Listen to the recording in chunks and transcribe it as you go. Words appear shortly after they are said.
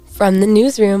From the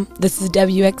newsroom, this is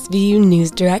WXVU News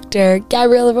Director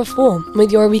Gabriella Raful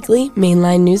with your weekly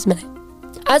Mainline News Minute.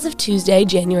 As of Tuesday,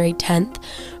 January 10th,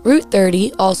 Route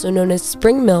 30, also known as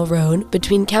Spring Mill Road,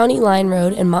 between County Line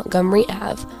Road and Montgomery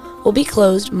Ave, will be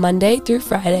closed Monday through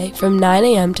Friday from 9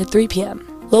 a.m. to 3 p.m.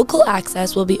 Local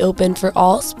access will be open for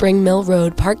all Spring Mill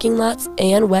Road parking lots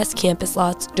and West Campus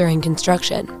lots during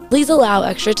construction. Please allow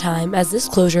extra time as this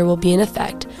closure will be in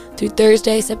effect through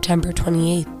Thursday, September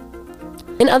 28th.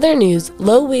 In other news,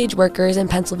 low-wage workers in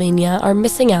Pennsylvania are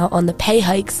missing out on the pay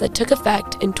hikes that took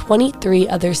effect in 23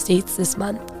 other states this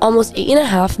month. Almost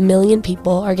 8.5 million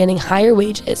people are getting higher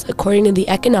wages, according to the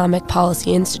Economic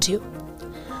Policy Institute.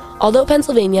 Although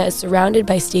Pennsylvania is surrounded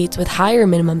by states with higher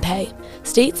minimum pay,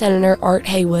 State Senator Art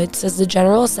Haywood says the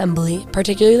General Assembly,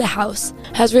 particularly the House,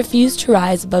 has refused to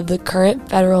rise above the current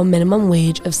federal minimum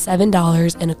wage of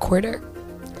 $7.25.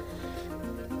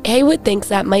 Haywood thinks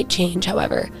that might change,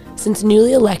 however, since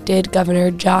newly elected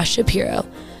Governor Josh Shapiro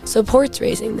supports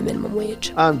raising the minimum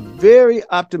wage. I'm very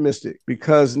optimistic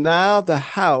because now the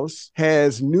House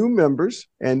has new members,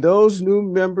 and those new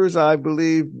members, I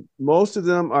believe most of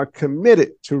them are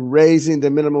committed to raising the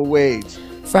minimum wage.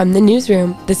 From the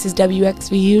newsroom, this is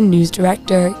WXVU News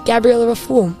Director Gabriella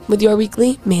Raful with your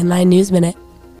weekly Mainline News Minute.